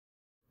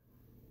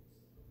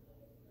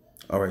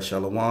All right,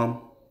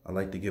 Shalom. I'd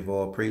like to give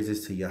all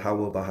praises to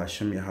Yahawah,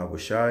 BaHaSham,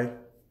 Yahawashi,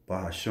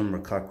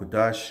 BaHaSham,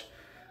 Qadash.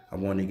 I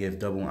want to give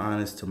double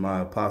honors to my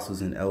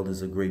apostles and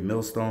elders of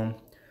GreatMillStone.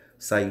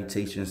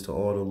 Salutations to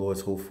all the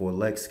Lord's hopeful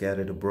elect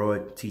scattered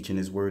abroad, teaching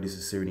his word in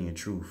sincerity and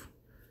truth.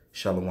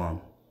 Shalom.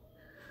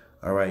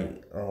 All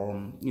right.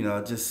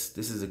 This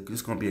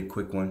is gonna be a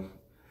quick one.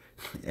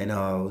 And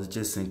I was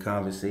just in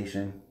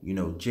conversation.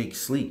 Jake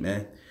sleep,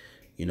 man.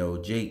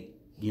 Jake,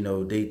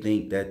 they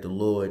think that the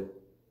Lord,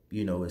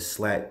 is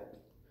slack,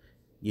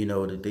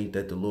 to think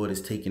that the Lord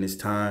is taking his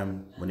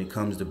time when it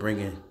comes to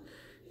bringing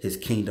his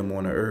kingdom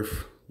on the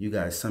earth. You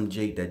got some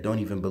Jake that don't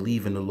even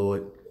believe in the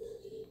Lord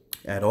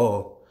at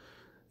all.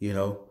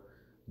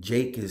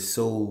 Jake is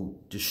so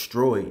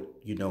destroyed,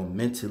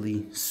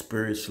 mentally,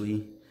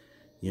 spiritually,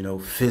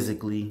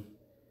 physically,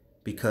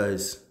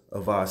 because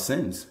of our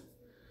sins.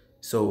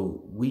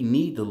 So we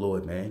need the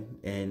Lord, man.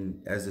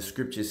 And as the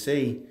scriptures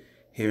say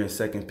here in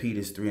 2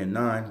 Peter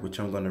 3:9, which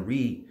I'm going to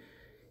read,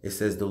 it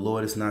says the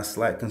Lord is not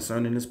slack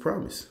concerning his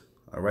promise.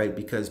 All right.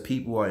 Because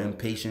people are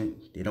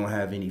impatient. They don't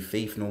have any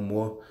faith no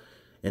more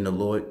in the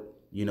Lord.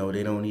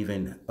 They don't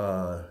even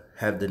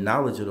have the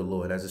knowledge of the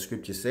Lord. As the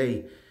scriptures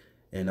say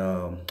in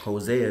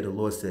Hosea, the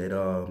Lord said,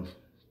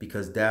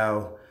 because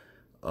thou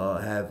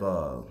have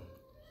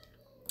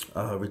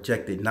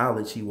rejected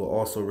knowledge, he will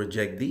also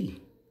reject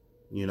thee.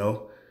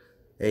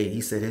 Hey,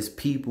 he said his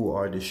people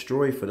are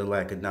destroyed for the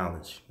lack of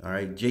knowledge. All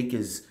right. Jake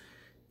is,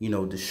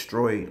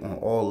 destroyed on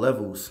all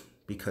levels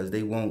because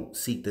they won't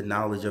seek the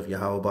knowledge of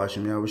Yahawah,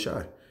 BaHaSham,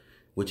 Yahawashi,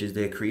 which is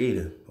their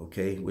creator,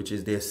 okay, which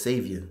is their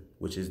savior,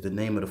 which is the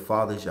name of the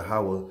Father is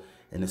Yahawah,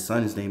 and the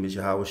Son's name is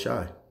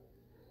Yahawashi.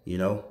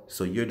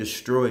 So you're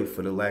destroyed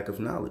for the lack of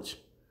knowledge.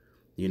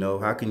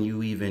 How can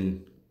you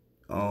even,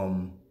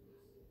 claim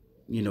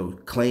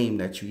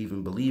that you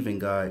even believe in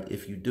God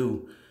if you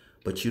do,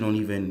 but you don't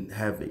even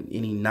have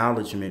any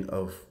acknowledgement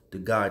of the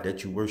God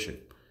that you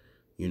worship,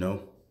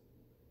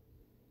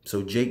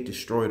 So Jake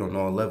destroyed on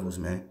all levels,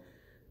 man.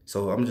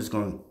 So I'm just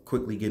going to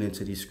quickly get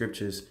into these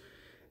scriptures.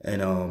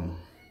 And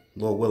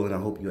Lord willing, I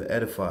hope you're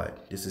edified.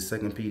 This is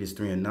 2 Peter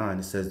 3:9.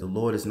 It says, the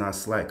Lord is not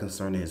slack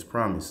concerning his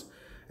promise,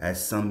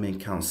 as some men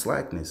count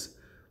slackness,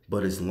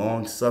 but is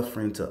long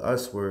suffering to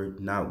usward,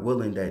 not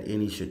willing that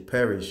any should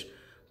perish,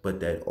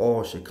 but that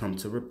all should come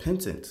to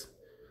repentance.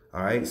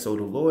 All right. So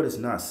the Lord is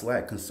not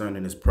slack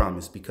concerning his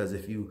promise, because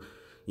if you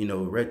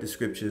read the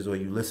scriptures or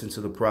you listen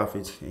to the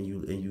prophets and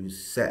you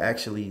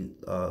actually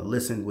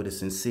listen with a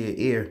sincere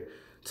ear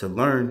to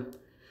learn,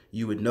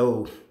 you would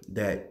know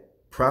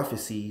that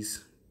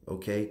prophecies,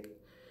 okay,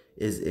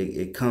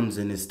 it comes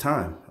in its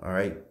time. All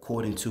right.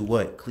 According to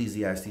what?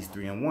 Ecclesiastes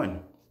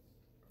 3:1.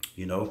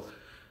 You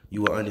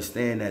will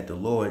understand that the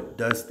Lord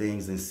does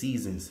things in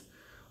seasons.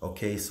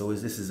 Okay, so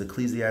this is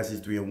Ecclesiastes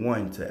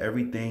 3:1. To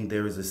everything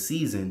there is a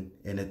season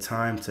and a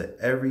time to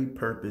every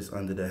purpose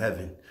under the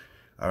heaven.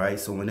 All right,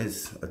 so when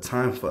it's a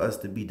time for us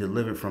to be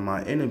delivered from our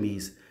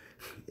enemies,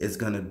 it's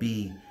going to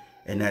be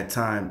in that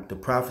time, the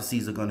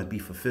prophecies are going to be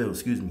fulfilled.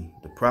 Excuse me.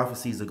 The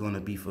prophecies are going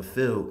to be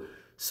fulfilled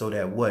so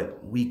that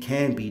what? We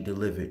can be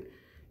delivered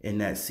in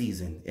that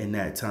season, in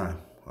that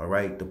time. All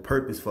right, the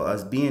purpose for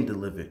us being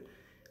delivered.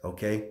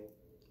 Okay,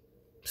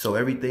 so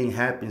everything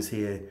happens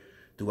here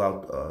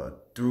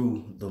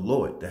through the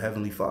Lord, the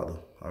Heavenly Father.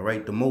 All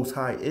right. The Most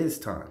High is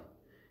time.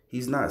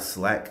 He's not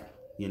slack,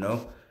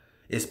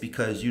 It's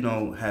because you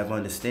don't have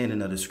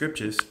understanding of the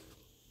scriptures,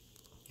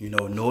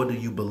 nor do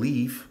you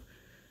believe.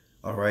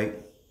 All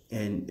right.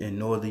 And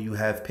nor do you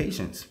have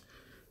patience,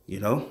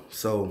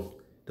 So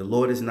the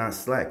Lord is not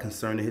slack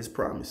concerning his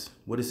promise.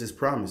 What is his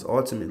promise?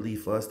 Ultimately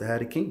for us to have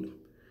the kingdom.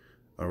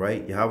 All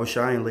right.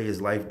 Yahawashi ain't lay his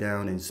life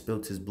down and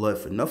spilt his blood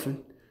for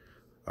nothing.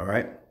 All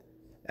right.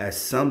 As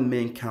some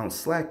men count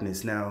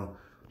slackness. Now,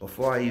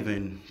 before I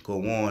even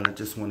go on, I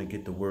just want to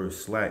get the word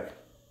slack,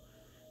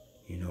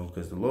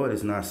 because the Lord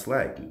is not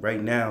slack.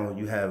 Right now,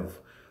 you have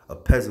a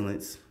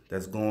pestilence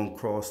that's going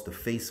across the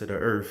face of the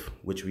earth,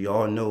 which we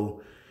all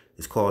know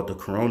is called the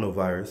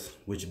coronavirus,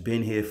 which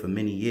been here for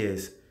many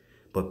years,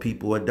 but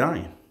people are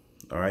dying.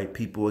 All right,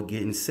 people are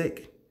getting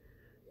sick.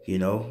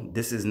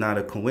 This is not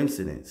a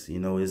coincidence.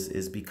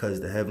 It's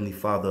because the Heavenly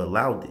Father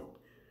allowed it.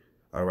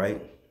 All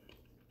right.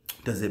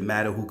 Does it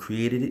matter who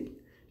created it?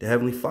 The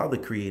Heavenly Father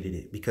created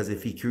it, because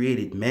if he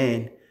created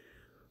man,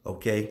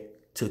 okay,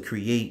 to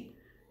create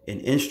an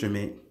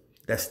instrument,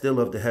 that's still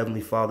of the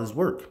Heavenly Father's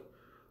work.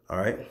 All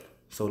right.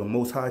 So the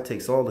Most High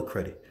takes all the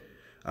credit.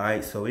 All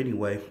right. So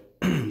anyway,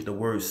 the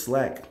word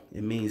slack,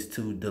 it means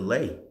to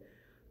delay,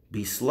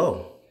 be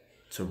slow,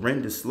 to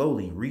render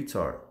slowly,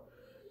 retard.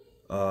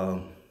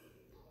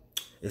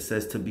 It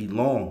says to be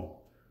long,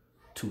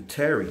 to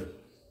tarry,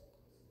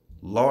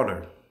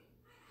 lauder.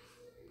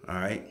 All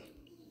right.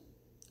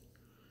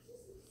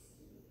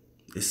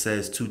 It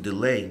says to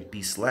delay,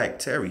 be slack,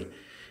 tarry.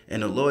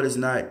 And the Lord is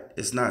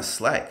not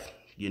slack.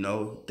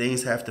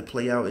 Things have to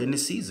play out in the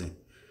season.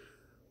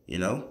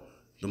 The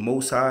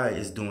Most High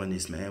is doing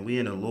this, man. We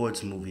in the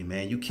Lord's movie,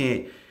 man. You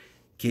can't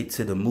get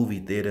to the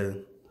movie theater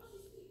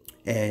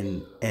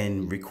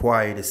and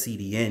require to see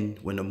the end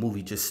when the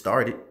movie just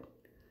started,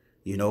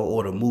 you know,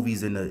 or the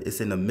movie's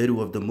it's in the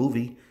middle of the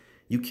movie.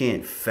 You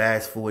can't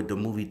fast forward the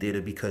movie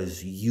theater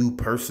because you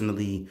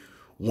personally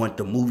want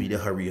the movie to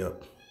hurry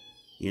up.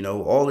 You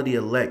know, all of the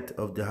elect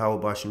of the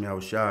BaHaSham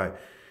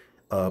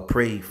Yahawashi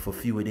pray for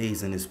fewer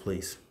days in this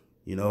place,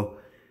 you know.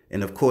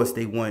 And of course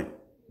they want,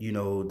 you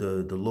know,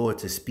 the Lord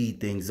to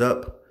speed things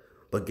up.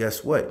 But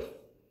guess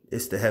what?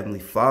 It's the Heavenly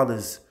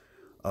Father's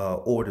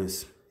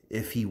orders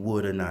if he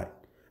would or not.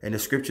 And the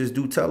scriptures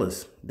do tell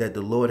us that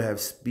the Lord have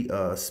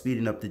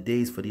speeding up the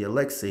days for the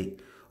elect's sake,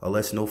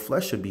 unless no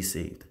flesh should be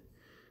saved.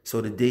 So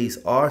the days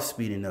are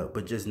speeding up,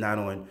 but just not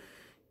on,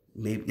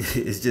 maybe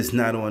it's just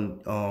not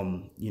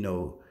on, you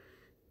know,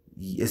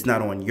 it's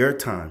not on your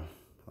time.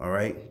 All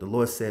right. The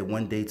Lord said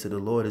 1 day to the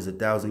Lord is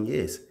 1,000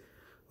 years.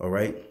 All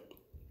right.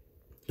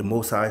 The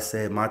Most High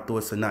said, my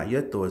thoughts are not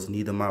your thoughts,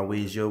 neither my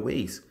ways your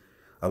ways.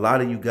 A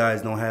lot of you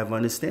guys don't have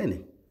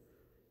understanding.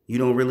 You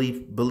don't really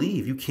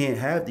believe. You can't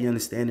have the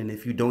understanding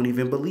if you don't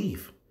even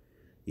believe.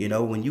 You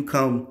know, when you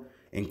come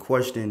and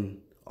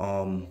question,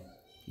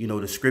 you know,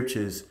 the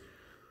scriptures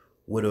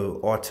with an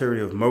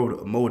ulterior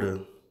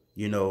motive,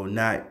 you know,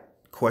 not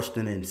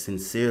questioning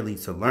sincerely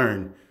to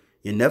learn,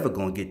 you're never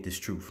going to get this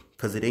truth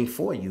because it ain't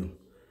for you.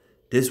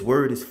 This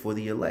word is for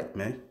the elect,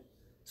 man.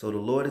 So the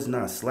Lord is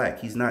not slack.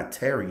 He's not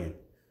tarrying.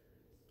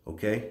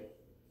 Okay?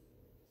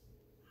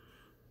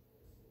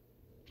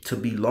 To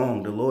be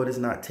long, the Lord is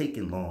not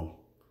taking long.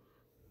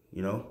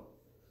 You know?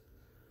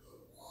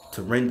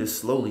 To render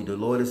slowly, the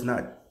Lord is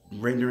not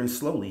rendering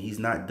slowly. He's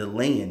not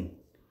delaying.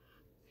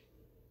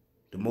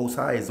 The Most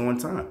High is on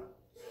time.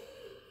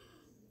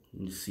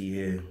 Let me see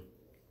here.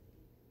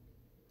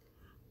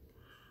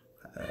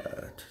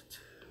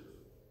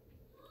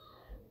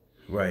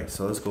 Right,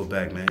 so let's go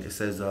back, man. It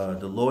says,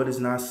 the Lord is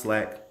not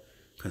slack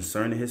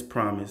concerning his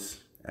promise,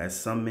 as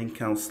some men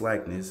count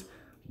slackness,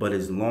 but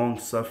is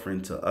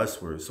long-suffering to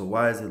usward. So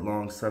why is it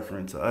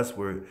long-suffering to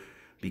usward?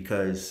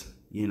 Because,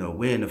 you know,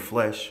 we're in the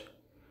flesh,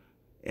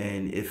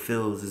 and it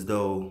feels as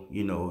though,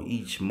 you know,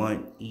 each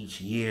month,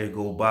 each year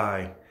go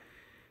by,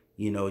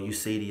 you know, you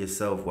say to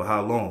yourself, well,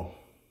 how long?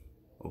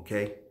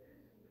 Okay?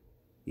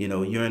 You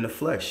know, you're in the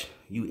flesh.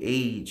 You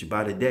age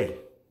by the day.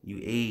 You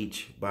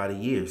age by the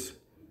years.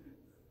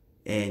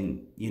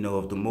 And, you know,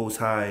 if the Most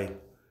High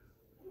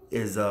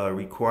is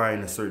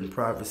requiring a certain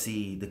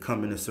prophecy to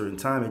come in a certain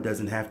time, it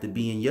doesn't have to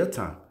be in your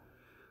time.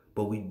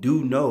 But we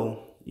do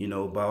know, you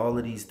know, by all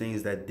of these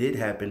things that did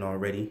happen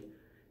already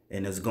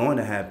and is going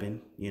to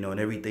happen, you know, and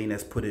everything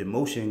that's put in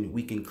motion,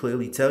 we can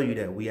clearly tell you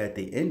that we at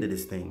the end of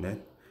this thing,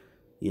 man.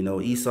 You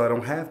know, Esau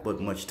don't have but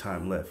much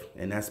time left.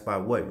 And that's by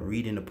what?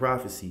 Reading the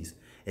prophecies,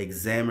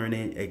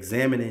 examining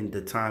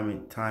the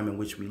time in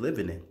which we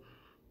living in,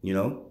 you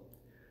know.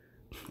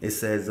 It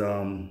says,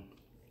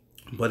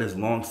 but is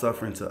long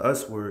suffering to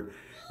usward,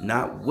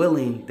 not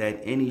willing that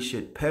any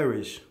should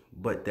perish,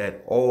 but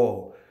that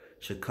all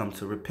should come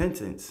to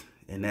repentance.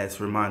 And that's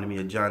reminding me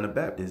of John the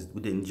Baptist.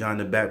 Didn't John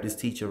the Baptist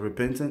teach of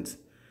repentance?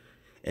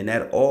 And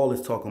that all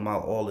is talking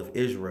about all of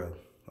Israel.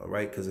 All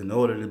right. Because in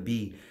order to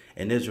be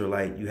an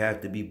Israelite, you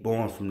have to be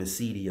born from the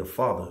seed of your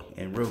father.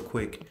 And real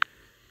quick,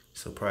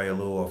 so probably a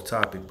little off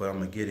topic, but I'm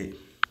going to get it.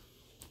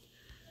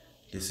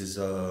 This is,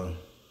 well,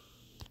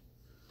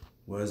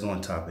 it's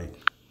on topic.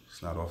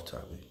 It's not off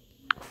topic.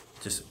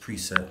 Just a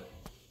precept.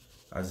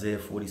 Isaiah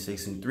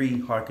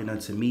 46:3, hearken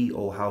unto me,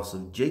 O house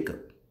of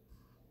Jacob.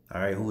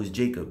 All right, who is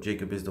Jacob?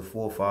 Jacob is the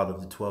forefather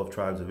of the 12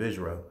 tribes of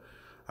Israel.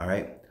 All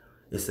right,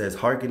 it says,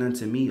 hearken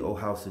unto me, O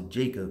house of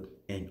Jacob,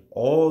 and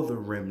all the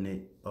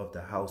remnant of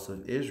the house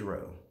of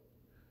Israel.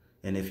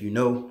 And if you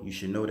know, you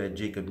should know that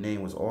Jacob's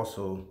name was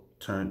also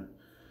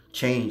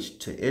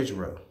changed to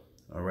Israel.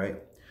 All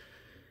right.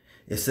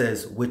 It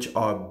says, which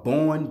are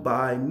born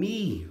by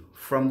me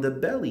from the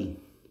belly,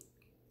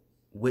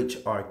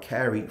 which are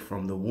carried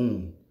from the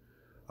womb.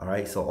 All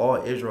right. So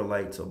all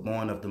Israelites are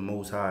born of the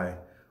Most High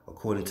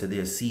according to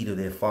their seed of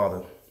their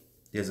father.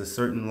 There's a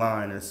certain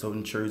line, a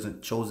certain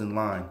chosen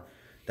line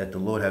that the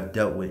Lord have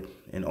dealt with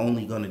and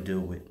only going to deal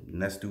with.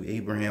 And that's through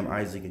Abraham,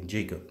 Isaac, and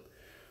Jacob.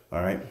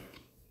 All right.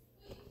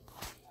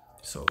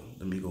 So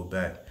let me go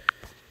back.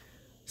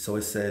 So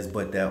it says,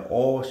 but that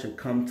all should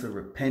come to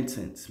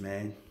repentance,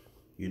 man.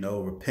 You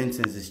know,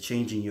 repentance is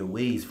changing your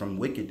ways from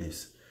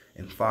wickedness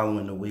and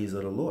following the ways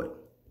of the Lord.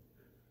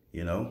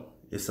 You know,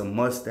 it's a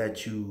must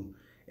that you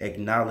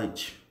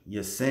acknowledge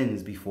your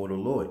sins before the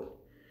Lord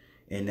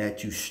and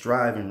that you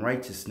strive in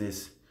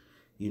righteousness,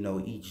 you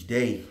know, each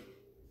day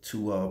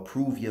to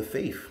prove your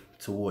faith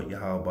toward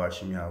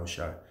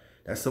Yahawashi.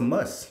 That's a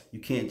must. You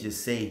can't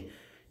just say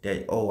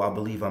that, oh, I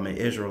believe I'm an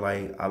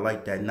Israelite. I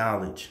like that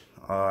knowledge.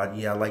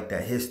 Yeah, I like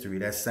that history.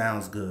 That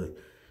sounds good.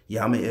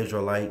 Yeah, I'm an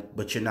Israelite,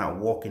 but you're not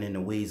walking in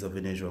the ways of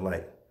an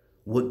Israelite.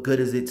 What good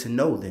is it to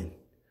know then?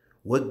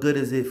 What good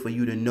is it for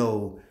you to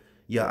know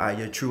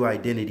your true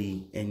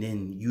identity and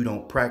then you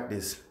don't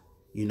practice,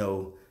 you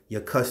know,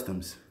 your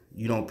customs?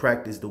 You don't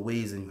practice the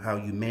ways and how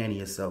you manner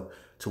yourself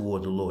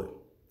toward the Lord.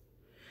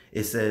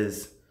 It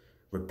says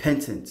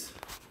repentance.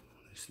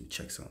 Let's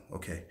check something.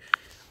 Okay.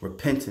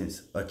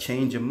 Repentance, a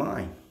change of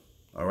mind.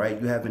 All right.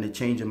 You having a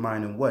change of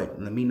mind in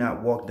what? Let me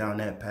not walk down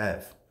that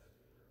path.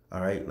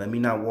 All right. Let me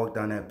not walk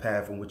down that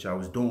path in which I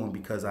was doing,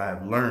 because I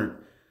have learned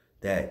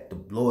that the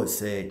Lord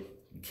said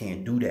you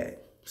can't do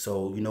that.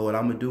 So you know what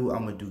I'm going to do?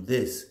 I'm going to do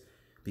this,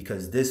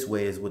 because this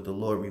way is what the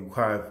Lord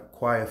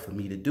require for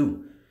me to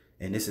do.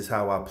 And this is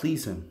how I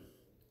please him.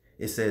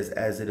 It says,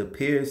 as it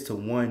appears to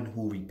one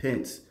who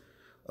repents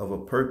of a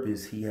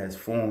purpose he has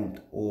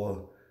formed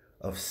or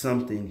of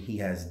something he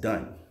has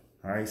done.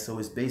 All right. So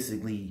it's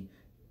basically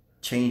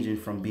changing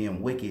from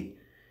being wicked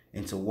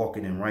into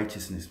walking in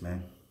righteousness,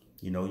 man.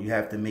 You know, you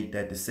have to make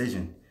that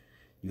decision.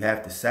 You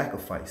have to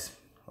sacrifice.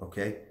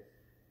 Okay.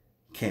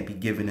 Can't be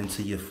given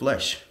into your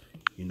flesh.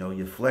 You know,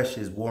 your flesh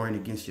is warring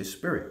against your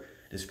spirit.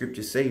 The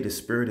scriptures say the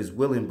spirit is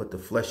willing, but the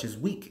flesh is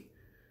weak.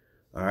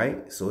 All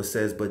right. So it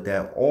says, but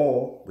that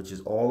all, which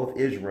is all of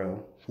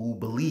Israel who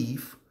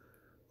believe,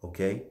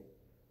 okay,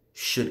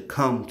 should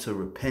come to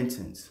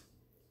repentance.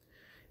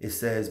 It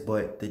says,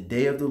 but the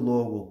day of the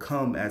Lord will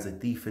come as a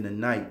thief in the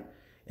night,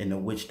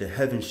 in which the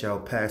heavens shall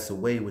pass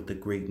away with a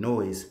great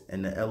noise,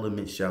 and the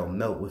elements shall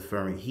melt with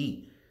fervent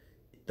heat.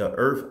 The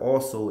earth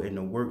also and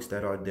the works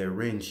that are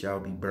therein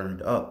shall be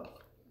burned up.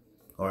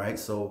 All right.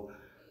 So,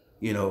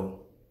 you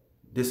know,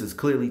 this is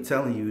clearly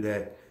telling you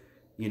that,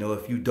 you know,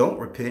 if you don't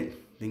repent,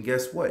 then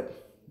guess what?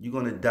 You're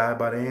going to die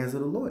by the hands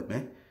of the Lord,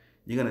 man.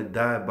 You're going to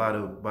die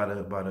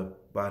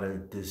by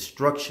the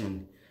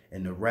destruction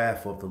and the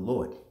wrath of the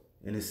Lord.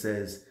 And it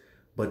says,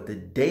 but the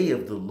day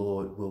of the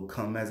Lord will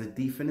come as a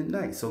thief in the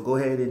night. So go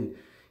ahead and,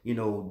 you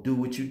know, do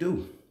what you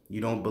do.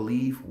 You don't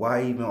believe?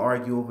 Why even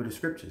argue over the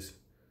scriptures?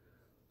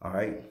 All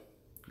right.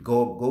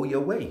 Go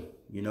your way.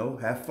 You know,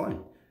 have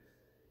fun.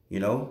 You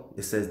know,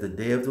 it says the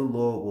day of the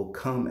Lord will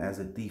come as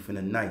a thief in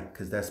the night,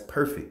 because that's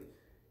perfect.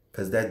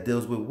 Because that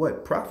deals with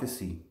what?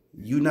 Prophecy.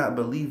 You not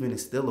believing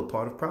is still a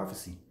part of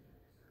prophecy.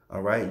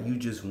 All right. You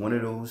just one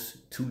of those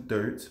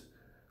 2/3.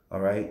 All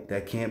right.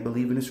 That can't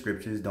believe in the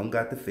scriptures. Don't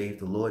got the faith.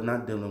 The Lord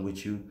not dealing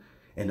with you.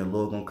 And the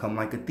Lord going to come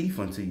like a thief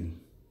unto you.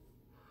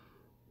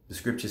 The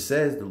scripture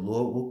says the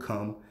Lord will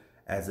come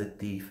as a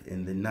thief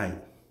in the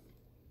night.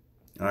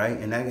 All right.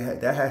 And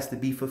that has to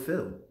be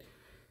fulfilled.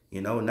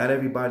 You know, not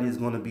everybody is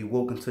going to be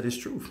woken to this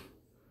truth.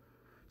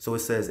 So it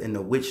says, in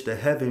the which the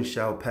heavens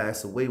shall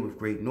pass away with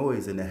great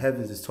noise. And the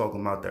heavens is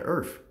talking about the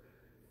earth.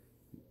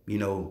 You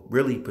know,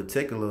 really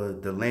particular,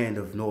 the land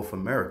of North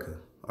America.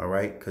 All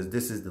right. Because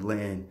this is the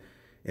land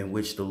in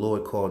which the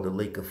Lord called the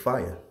lake of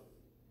fire.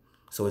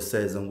 So it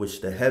says, in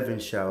which the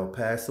heavens shall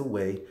pass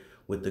away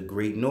with the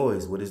great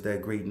noise. What is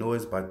that great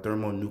noise? By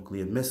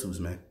thermonuclear missiles,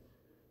 man.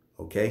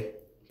 Okay.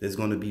 There's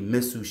going to be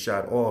missiles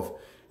shot off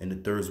in the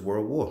Third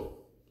World War,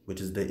 which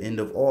is the end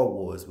of all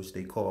wars, which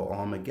they call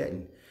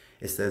Armageddon.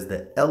 It says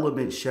the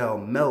elements shall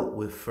melt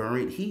with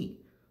fervent heat.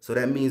 So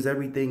that means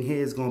everything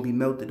here is going to be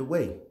melted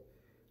away.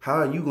 How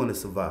are you going to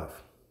survive?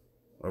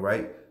 All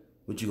right.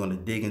 What, you going to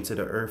dig into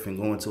the earth and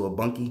go into a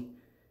bunkie?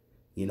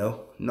 You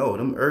know, no,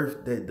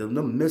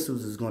 them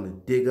missiles is going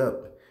to dig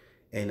up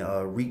and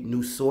reap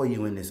new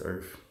soil in this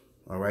earth.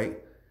 All right.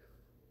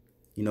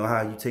 You know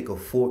how you take a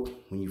fork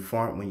when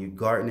you're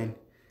gardening,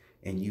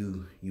 and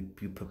you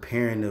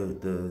preparing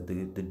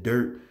the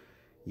dirt,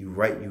 you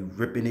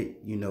ripping it,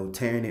 you know,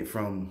 tearing it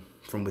from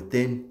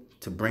within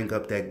to bring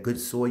up that good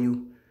soil.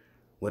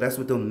 Well, that's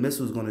what them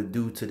missiles going to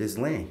do to this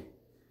land.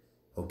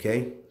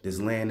 Okay. This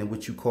land in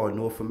which you call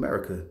North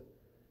America.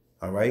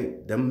 All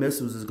right. Them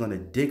missiles is going to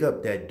dig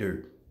up that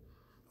dirt.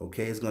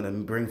 Okay. It's going to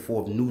bring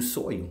forth new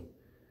soil.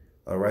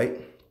 All right.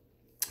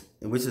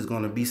 And which is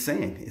going to be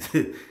sand,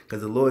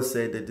 because the Lord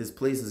said that this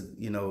place is,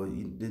 you know,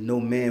 no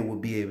man will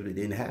be able to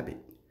inhabit.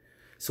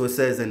 So it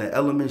says, and the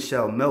elements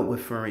shall melt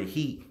with fervent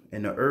heat,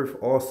 and the earth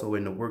also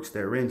and the works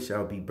therein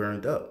shall be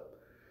burned up.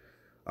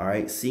 All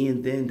right.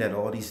 Seeing then that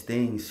all these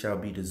things shall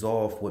be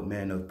dissolved, what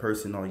manner of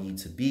person are ye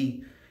to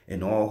be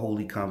in all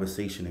holy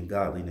conversation and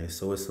godliness?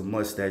 So it's a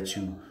must that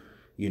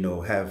you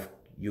know, have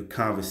your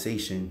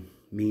conversation,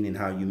 meaning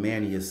how you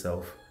manner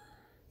yourself,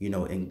 you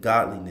know, in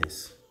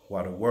godliness,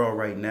 while the world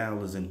right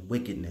now is in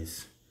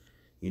wickedness.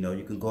 You know,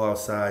 you can go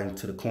outside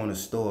into the corner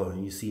store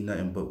and you see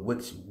nothing but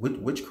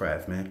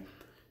witchcraft, man.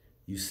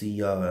 You see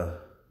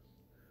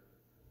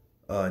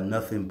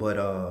nothing but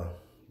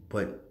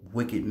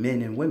wicked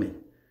men and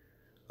women.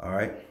 All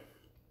right.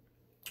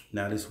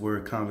 Now this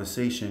word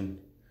conversation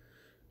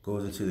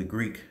goes into the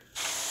Greek.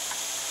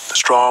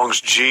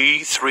 Strong's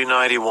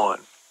G391.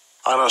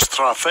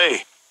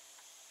 Anastrophe.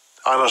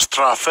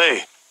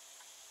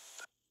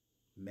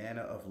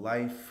 Manner of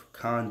life,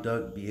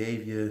 conduct,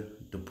 behavior,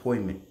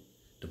 deportment.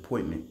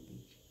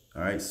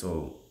 All right,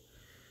 so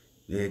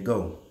there you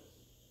go.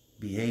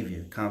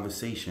 Behavior,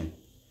 conversation.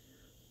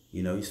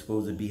 You know, you're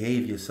supposed to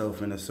behave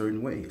yourself in a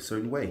certain way,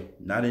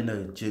 not in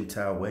a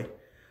Gentile way,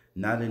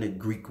 not in a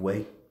Greek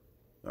way.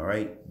 All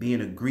right,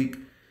 being a Greek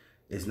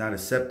is not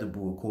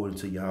acceptable according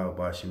to Yahawah,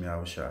 BaHaSham,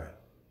 Yahawashi.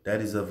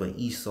 That is of an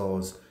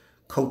Esau's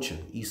culture,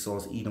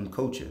 Esau's Edom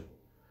culture.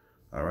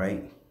 All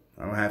right,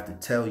 I don't have to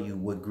tell you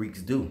what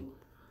Greeks do,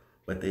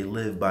 but they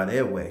live by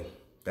their way.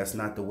 That's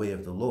not the way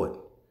of the Lord.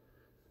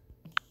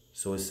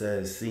 So it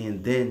says,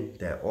 seeing then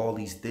that all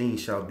these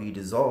things shall be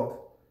dissolved,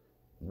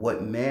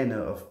 what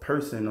manner of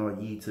person are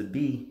ye to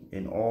be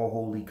in all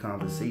holy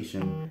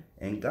conversation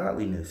and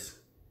godliness,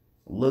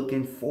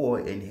 looking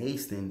forward and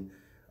hasten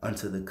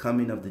unto the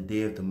coming of the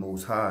day of the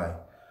Most High,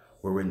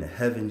 wherein the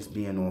heavens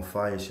being on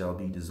fire shall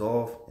be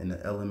dissolved, and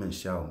the elements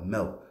shall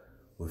melt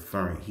with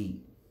fervent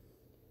heat.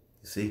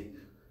 You see?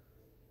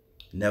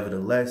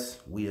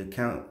 Nevertheless, we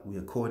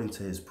according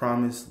to his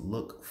promise,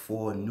 look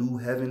for new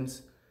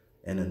heavens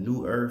and a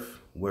new earth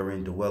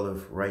wherein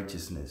dwelleth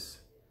righteousness.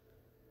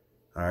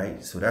 All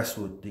right, so that's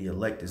what the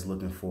elect is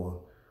looking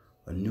for.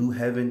 A new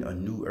heaven, a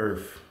new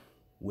earth,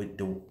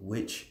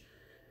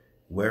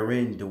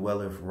 wherein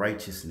dwelleth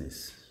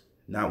righteousness,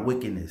 not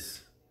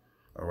wickedness.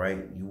 All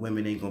right, you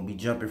women ain't gonna be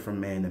jumping from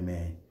man to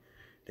man.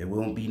 There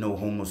won't be no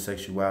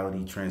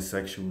homosexuality,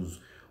 transsexuals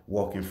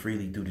walking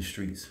freely through the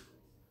streets.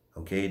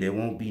 Okay, there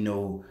won't be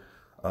no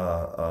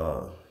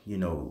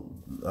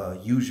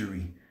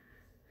usury.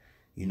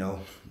 You know,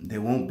 there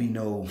won't be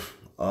no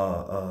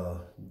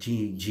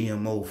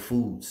GMO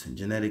foods,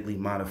 genetically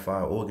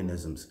modified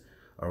organisms,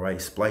 all right,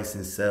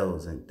 splicing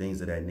cells and things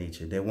of that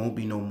nature. There won't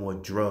be no more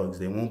drugs.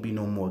 There won't be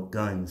no more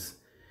guns.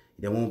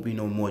 There won't be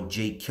no more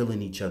Jake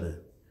killing each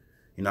other.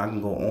 You know, I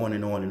can go on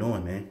and on and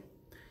on, man.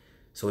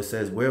 So it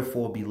says,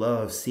 wherefore,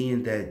 beloved,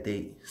 seeing that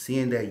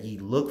ye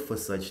look for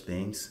such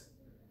things,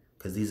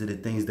 because these are the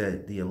things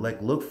that the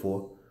elect look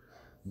for,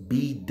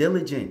 be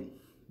diligent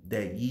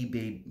that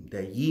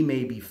ye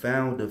may be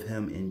found of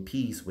him in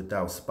peace,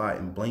 without spot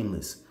and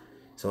blameless.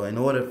 So in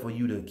order for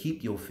you to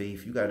keep your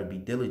faith, you got to be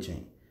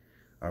diligent.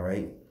 All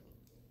right.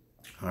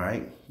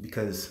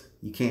 Because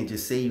you can't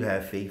just say you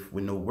have faith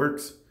with no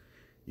works.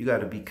 You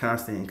got to be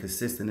constant and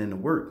consistent in the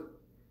work,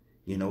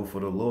 you know, for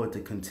the Lord to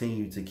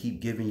continue to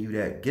keep giving you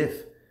that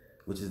gift,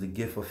 which is the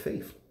gift of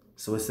faith.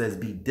 So it says,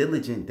 be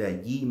diligent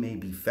that ye may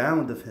be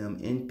found of him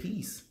in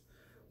peace,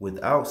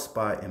 without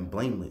spot and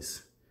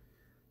blameless.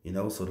 You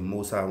know, so the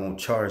Most High won't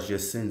charge your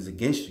sins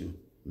against you.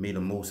 May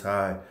the Most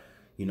High,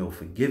 you know,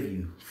 forgive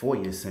you for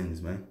your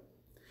sins, man.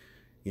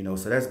 You know,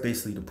 so that's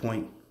basically the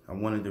point. I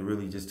wanted to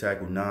really just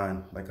tackle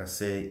 9, like I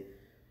said,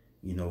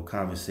 you know,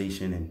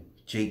 conversation. And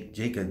Jake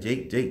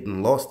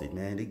done lost it,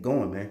 man. They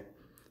going, man.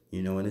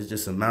 You know, and it's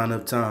just a matter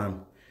of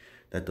time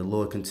that the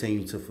Lord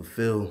continue to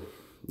fulfill,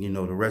 you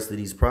know, the rest of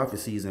these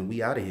prophecies, and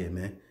we out of here,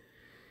 man.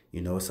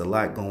 You know, it's a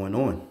lot going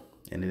on,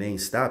 and it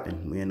ain't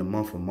stopping. We're in the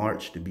month of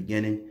March, the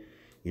beginning.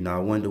 You know, I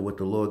wonder what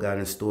the Lord got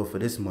in store for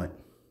this month.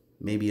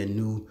 Maybe a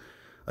new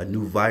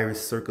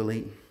virus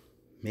circulate.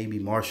 Maybe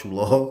martial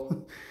law.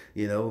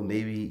 You know,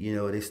 maybe, you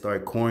know, they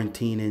start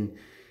quarantining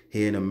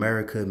here in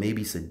America.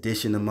 Maybe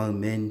sedition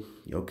among men.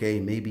 Okay,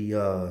 maybe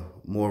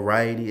more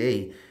rioting.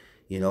 Hey,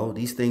 you know,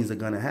 these things are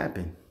going to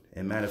happen.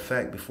 And matter of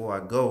fact, before I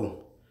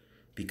go,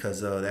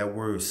 because that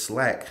word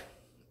slack,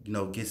 you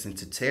know, gets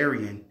into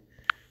tarrying,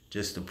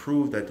 just to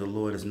prove that the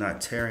Lord is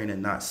not tarrying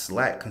and not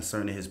slack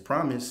concerning his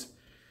promise.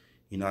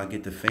 You know, I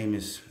get the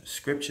famous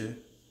scripture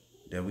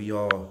that we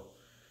all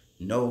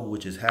know,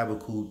 which is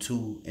Habakkuk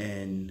 2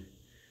 and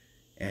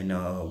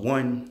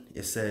 1.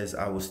 It says,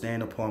 I will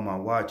stand upon my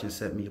watch and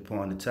set me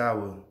upon the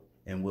tower,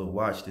 and will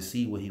watch to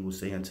see what he will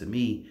say unto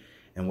me,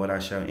 and what I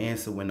shall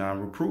answer when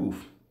I'm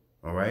reproved.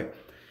 All right.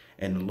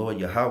 And the Lord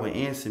Yahawah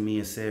answered me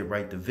and said,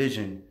 write the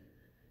vision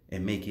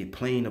and make it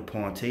plain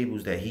upon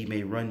tables, that he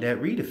may run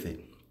that readeth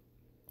it.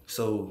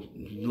 So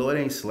Lord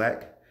ain't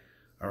slack.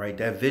 All right.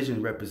 That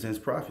vision represents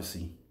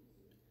prophecy.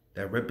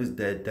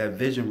 That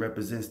vision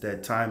represents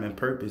that time and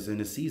purpose in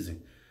the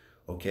season.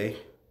 Okay.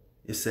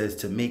 It says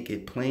to make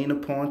it plain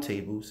upon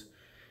tables,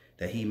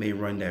 that he may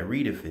run that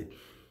readeth it.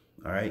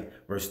 All right.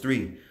 Verse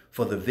 3,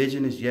 for the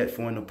vision is yet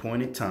for an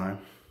appointed time.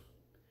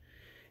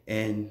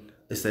 And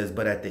it says,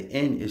 but at the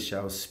end it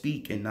shall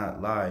speak and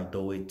not lie.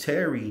 Though it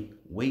tarry,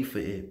 wait for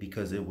it,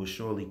 because it will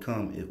surely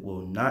come. It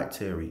will not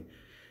tarry.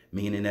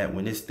 Meaning that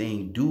when this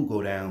thing do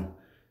go down,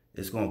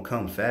 it's going to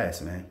come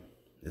fast, man.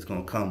 It's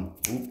going to come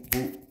boop,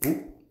 boop,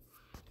 boop.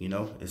 You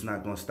know, it's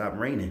not going to stop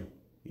raining.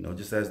 You know,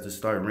 just as it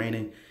start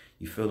raining,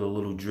 you feel a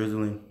little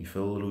drizzling, you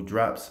feel a little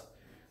drops.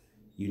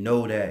 You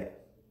know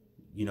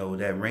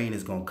that rain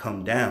is going to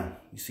come down.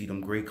 You see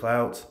them gray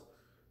clouds?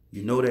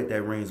 You know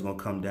that rain is going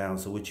to come down.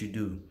 So what you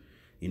do,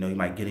 you know, you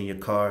might get in your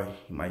car.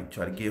 You might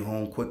try to get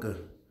home quicker.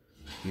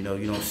 You know,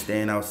 you don't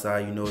stand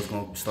outside. You know it's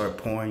going to start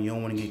pouring. You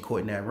don't want to get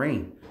caught in that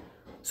rain.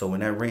 So when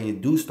that rain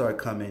do start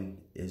coming,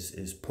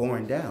 it's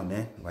pouring down,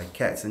 man. Like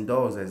cats and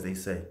dogs, as they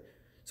say.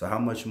 So how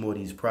much more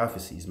these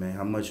prophecies, man?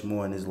 How much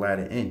more in this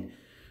latter end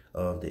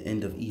of the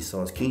end of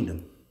Esau's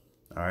kingdom?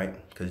 All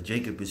right, because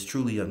Jacob is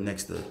truly up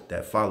next to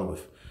that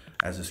followeth,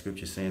 as the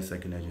scripture saying, 2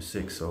 Ezra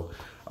 6. So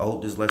I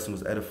hope this lesson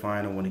was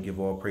edifying. I want to give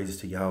all praises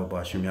to Yahawah,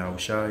 BaHaSham,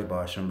 Yahawashi,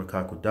 BaHaSham,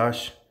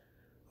 Qadash.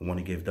 I want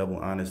to give double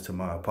honors to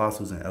my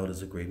apostles and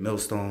elders of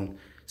GreatMillStone.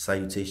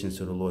 Salutations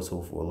to the Lord's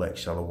hopeful elect.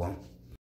 Shalom.